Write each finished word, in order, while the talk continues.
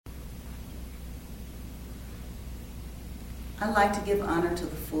I'd like to give honor to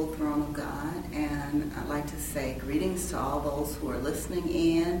the full throne of God, and I'd like to say greetings to all those who are listening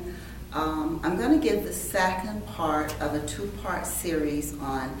in. I'm going to give the second part of a two-part series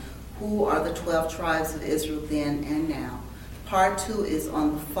on who are the 12 tribes of Israel then and now. Part 2 is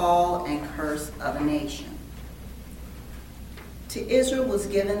on the fall and curse of a nation. To Israel was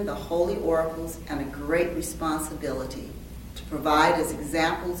given the holy oracles and a great responsibility to provide as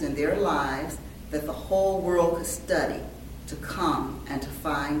examples in their lives that the whole world could study, to come and to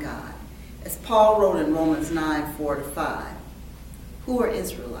find God. As Paul wrote in Romans 9:4-5, who are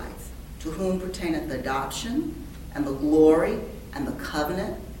Israelites, to whom pertaineth the adoption and the glory and the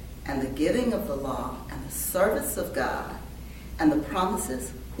covenant and the giving of the law and the service of God and the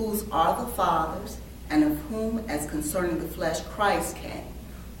promises, whose are the fathers, and of whom, as concerning the flesh, Christ came,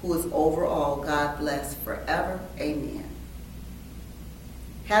 who is over all, God bless forever. Amen.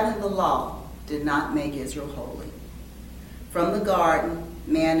 Having the law did not make Israel holy. From the garden,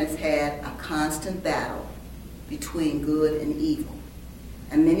 man has had a constant battle between good and evil,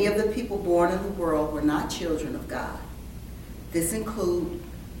 and many of the people born in the world were not children of God. This includes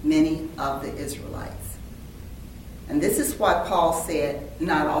many of the Israelites. And this is why Paul said,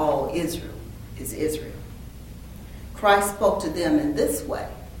 not all Israel is Israel. Christ spoke to them in this way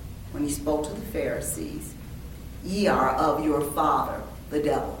when he spoke to the Pharisees, ye are of your father, the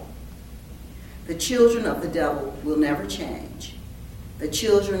devil. The children of the devil will never change. The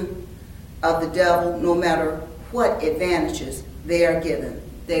children of the devil, no matter what advantages they are given,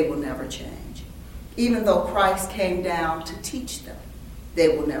 they will never change. Even though Christ came down to teach them,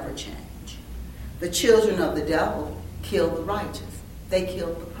 they will never change. The children of the devil killed the righteous. They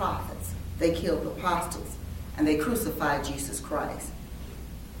killed the prophets. They killed the apostles. And they crucified Jesus Christ.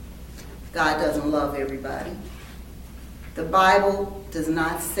 God doesn't love everybody. The Bible does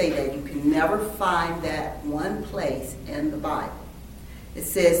not say that. You can never find that one place in the Bible. It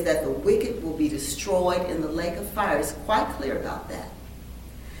says that the wicked will be destroyed in the lake of fire. It's quite clear about that.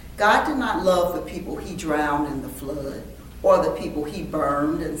 God did not love the people he drowned in the flood, or the people he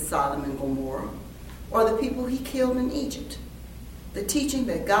burned in Sodom and Gomorrah, or the people he killed in Egypt. The teaching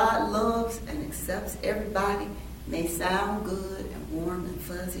that God loves and accepts everybody may sound good and warm and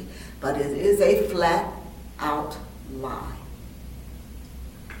fuzzy, but it is a flat-out lie.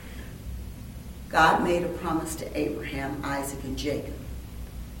 God made a promise to Abraham, Isaac, and Jacob.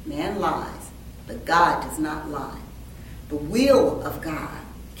 Man lies, but God does not lie. The will of God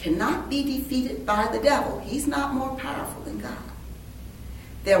cannot be defeated by the devil. He's not more powerful than God.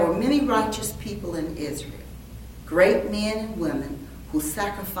 There were many righteous people in Israel, great men and women who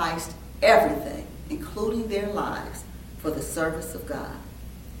sacrificed everything, including their lives, for the service of God.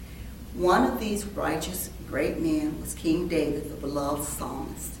 One of these righteous great men was King David, the beloved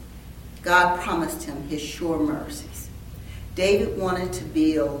psalmist. God promised him his sure mercies. David wanted to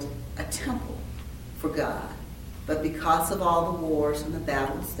build a temple for God, but because of all the wars and the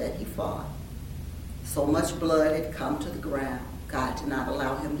battles that he fought, so much blood had come to the ground, God did not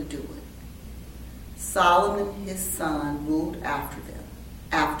allow him to do it. Solomon, his son, ruled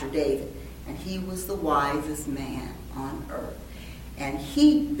after David, and he was the wisest man on earth. And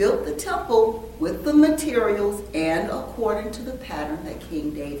he built the temple with the materials and according to the pattern that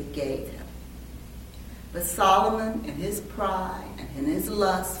King David gave him. But Solomon, in his pride and in his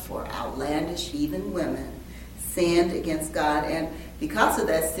lust for outlandish heathen women, sinned against God. And because of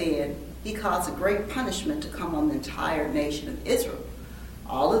that sin, he caused a great punishment to come on the entire nation of Israel.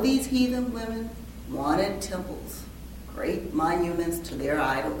 All of these heathen women wanted temples, great monuments to their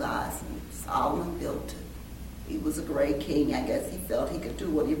idol gods, and Solomon built it. He was a great king. I guess he felt he could do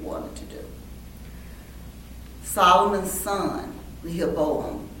what he wanted to do. Solomon's son,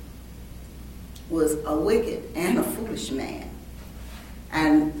 Rehoboam, was a wicked and a foolish man,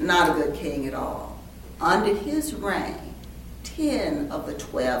 and not a good king at all. Under his reign, 10 of the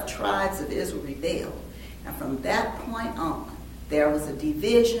 12 tribes of Israel rebelled, and from that point on, there was a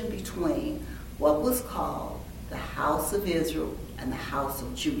division between what was called the house of Israel and the house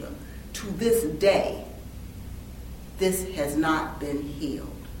of Judah. To this day, this has not been healed.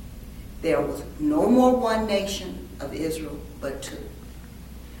 There was no more one nation of Israel, but two.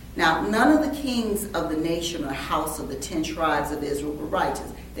 Now, none of the kings of the nation or house of the 10 tribes of Israel were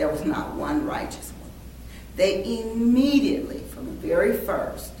righteous. There was not one righteous one. They immediately, from the very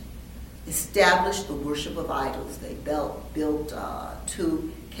first, established the worship of idols. They built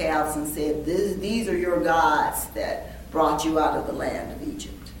 2 calves and said, these are your gods that brought you out of the land of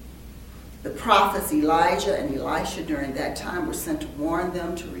Egypt. The prophets Elijah and Elisha during that time were sent to warn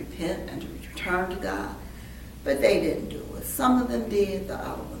them to repent and to return to God, but they didn't do it. Some of them did, the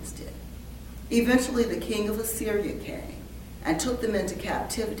other ones did. Eventually the king of Assyria came and took them into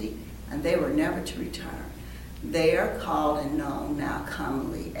captivity, and they were never to return. They are called and known now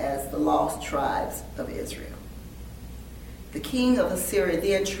commonly as the lost tribes of Israel. The king of Assyria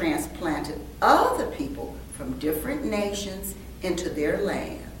then transplanted other people from different nations into their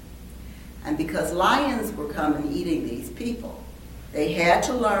land. And because lions were coming eating these people, they had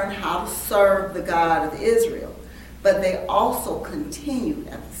to learn how to serve the God of Israel. But they also continued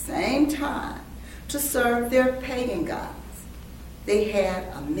at the same time to serve their pagan gods. They had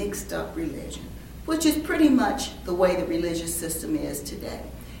a mixed up religion, which is pretty much the way the religious system is today.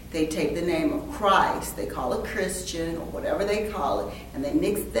 They take the name of Christ, they call it Christian or whatever they call it, and they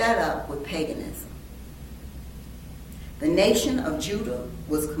mix that up with paganism. The nation of Judah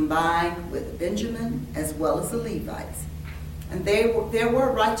was combined with Benjamin as well as the Levites. And there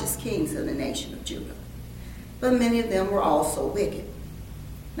were righteous kings in the nation of Judah, but many of them were also wicked.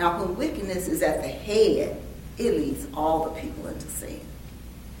 Now, when wickedness is at the head, it leads all the people into sin.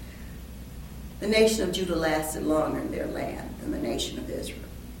 The nation of Judah lasted longer in their land than the nation of Israel.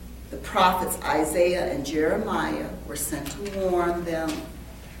 The prophets Isaiah and Jeremiah were sent to warn them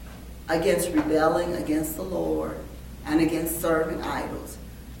against rebelling against the Lord and against serving idols,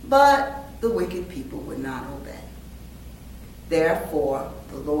 but the wicked people would not obey. Therefore,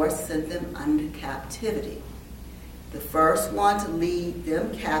 the Lord sent them into captivity. The first one to lead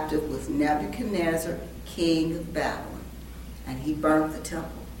them captive was Nebuchadnezzar, king of Babylon, and he burnt the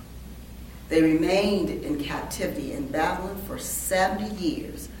temple. They remained in captivity in Babylon for 70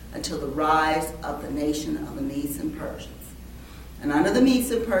 years until the rise of the nation of the Medes and Persians. And under the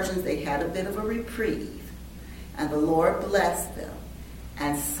Medes and Persians, they had a bit of a reprieve, and the Lord blessed them.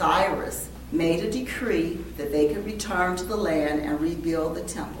 And Cyrus made a decree that they could return to the land and rebuild the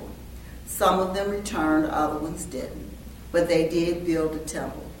temple. Some of them returned, other ones didn't. But they did build a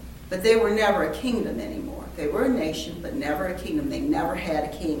temple. But they were never a kingdom anymore. They were a nation, but never a kingdom. They never had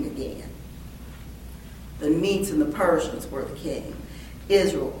a king again. The Medes and the Persians were the king.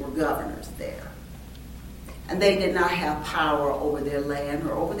 Israel were governors there. And they did not have power over their land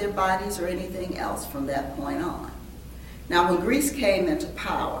or over their bodies or anything else from that point on. Now, when Greece came into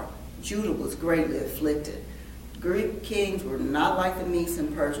power, Judah was greatly afflicted. Greek kings were not like the Medes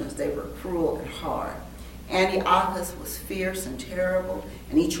and Persians. They were cruel and hard. Antiochus was fierce and terrible,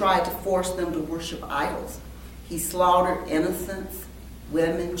 and he tried to force them to worship idols. He slaughtered innocents,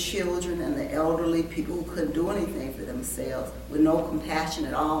 women, children, and the elderly, people who couldn't do anything for themselves, with no compassion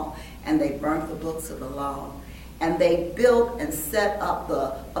at all, and they burnt the books of the law. And they built and set up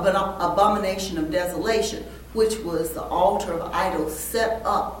the abomination of desolation, which was the altar of idols set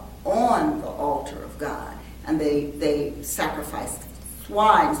up on the altar of God. And they sacrificed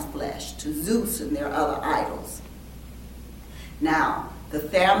swine's flesh to Zeus and their other idols. Now, the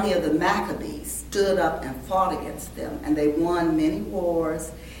family of the Maccabees stood up and fought against them, and they won many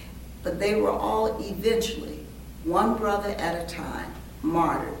wars, but they were all eventually, one brother at a time,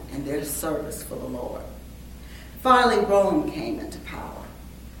 martyred in their service for the Lord. Finally, Rome came into power,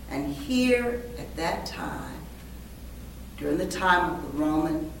 and here at that time, during the time of the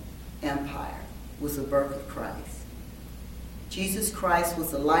Roman Empire, was the birth of Christ. Jesus Christ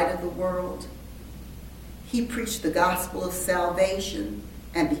was the light of the world. He preached the gospel of salvation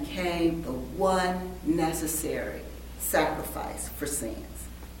and became the one necessary sacrifice for sins.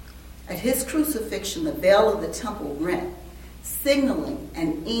 At his crucifixion, the veil of the temple rent, signaling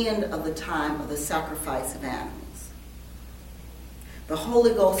an end of the time of the sacrifice of animals. The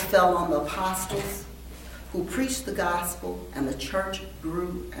Holy Ghost fell on the apostles who preached the gospel, and the church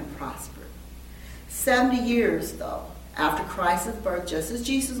grew and prospered. 70 years, though, after Christ's birth, just as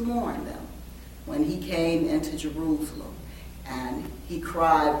Jesus warned them, when he came into Jerusalem, and he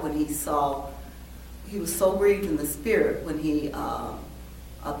cried when he saw, he was so grieved in the spirit when he thought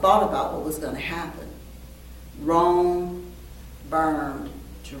about what was going to happen. Rome burned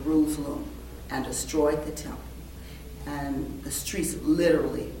Jerusalem and destroyed the temple, and the streets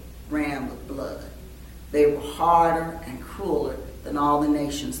literally ran with blood. They were harder and crueler than all the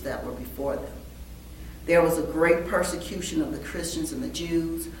nations that were before them. There was a great persecution of the Christians and the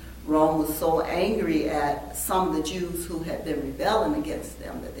Jews. Rome was so angry at some of the Jews who had been rebelling against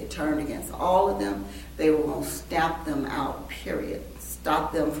them that they turned against all of them. They were going to stamp them out, period,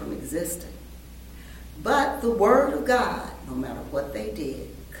 stop them from existing. But the word of God, no matter what they did,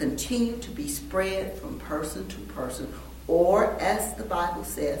 continued to be spread from person to person, or as the Bible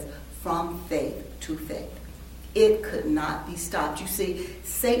says, from faith to faith. It could not be stopped. You see,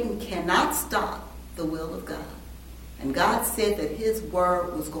 Satan cannot stop the will of God. And God said that his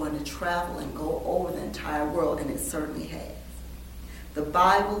word was going to travel and go over the entire world, and it certainly has. The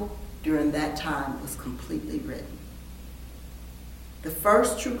Bible during that time was completely written. The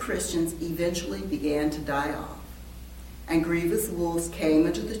first true Christians eventually began to die off, and grievous wolves came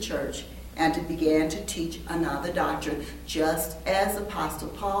into the church and began to teach another doctrine, just as Apostle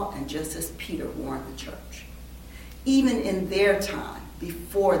Paul and just as Peter warned the church. Even in their time,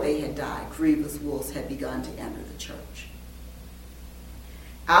 before they had died, grievous wolves had begun to enter the church.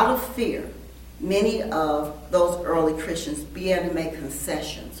 Out of fear, many of those early Christians began to make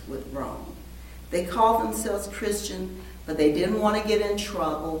concessions with Rome. They called themselves Christian, but they didn't want to get in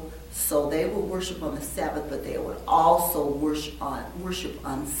trouble, so they would worship on the Sabbath, but they would also worship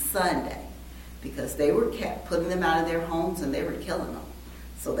on Sunday, because they were kept putting them out of their homes and they were killing them,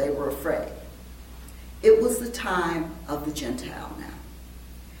 so they were afraid. It was the time of the Gentile now.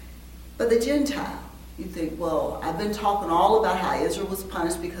 But the Gentile, you think, well, I've been talking all about how Israel was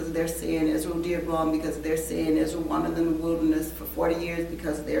punished because of their sin. Israel did wrong because of their sin. Israel wandered in the wilderness for 40 years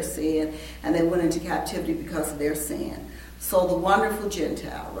because of their sin. And they went into captivity because of their sin. So the wonderful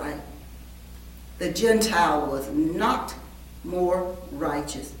Gentile, right? The Gentile was not more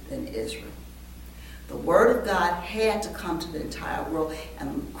righteous than Israel. The Word of God had to come to the entire world,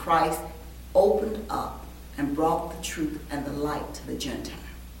 and Christ opened up and brought the truth and the light to the Gentile.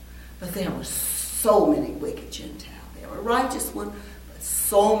 But there were so many wicked Gentiles. There were righteous ones, but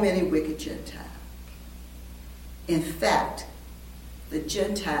so many wicked Gentiles. In fact, the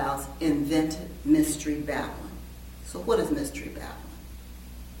Gentiles invented Mystery Babylon. So what is Mystery Babylon?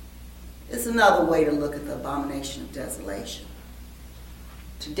 It's another way to look at the abomination of desolation.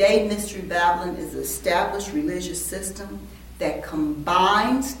 Today, Mystery Babylon is an established religious system that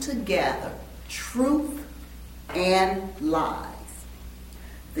combines together truth and lies.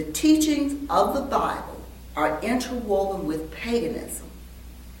 The teachings of the Bible are interwoven with paganism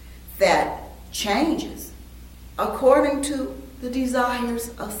that changes according to the desires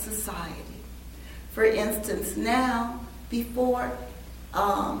of society. For instance, now, before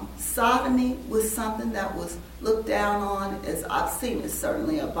sodomy was something that was looked down on, as I've seen, is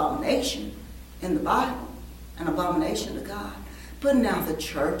certainly an abomination in the Bible, an abomination to God. But now the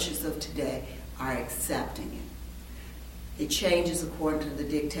churches of today are accepting it. It changes according to the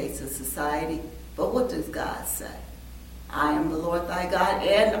dictates of society. But what does God say? I am the Lord thy God,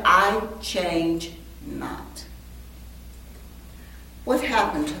 and I change not. What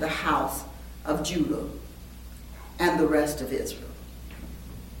happened to the house of Judah and the rest of Israel?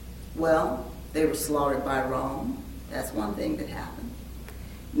 Well, they were slaughtered by Rome. That's one thing that happened.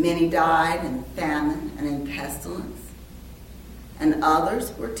 Many died in famine and in pestilence. And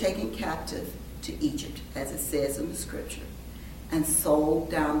others were taken captive to Egypt, as it says in the scripture, and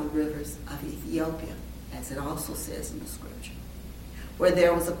sold down the rivers of Ethiopia, as it also says in the scripture, where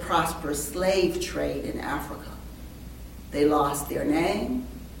there was a prosperous slave trade in Africa. They lost their name,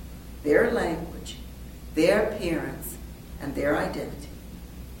 their language, their appearance, and their identity.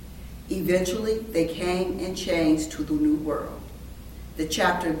 Eventually, they came in chains to the New World. The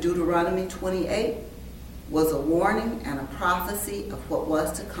chapter of Deuteronomy 28 was a warning and a prophecy of what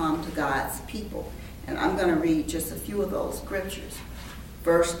was to come to God's people. And I'm going to read just a few of those scriptures.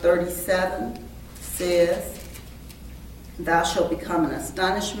 Verse 37 says, Thou shalt become an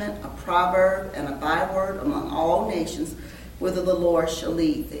astonishment, a proverb, and a byword among all nations, whither the Lord shall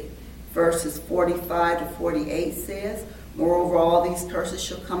lead thee. Verses 45 to 48 says, Moreover, all these curses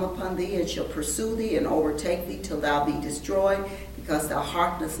shall come upon thee, and shall pursue thee, and overtake thee, till thou be destroyed, because thou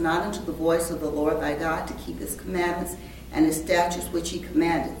hearkenest not unto the voice of the Lord thy God, to keep his commandments and his statutes which he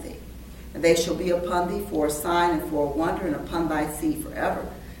commanded thee. And they shall be upon thee for a sign and for a wonder, and upon thy seed forever,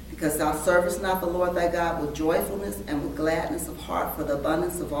 because thou servest not the Lord thy God with joyfulness and with gladness of heart for the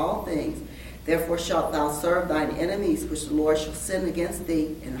abundance of all things. Therefore shalt thou serve thine enemies, which the Lord shall send against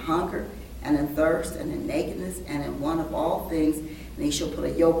thee in hunger, and in thirst, and in nakedness, and in want of all things. And he shall put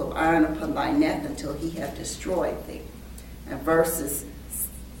a yoke of iron upon thy neck until he have destroyed thee. And verses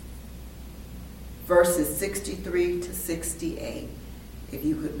 63 to 68. If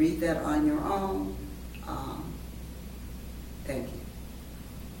you could read that on your own, thank you.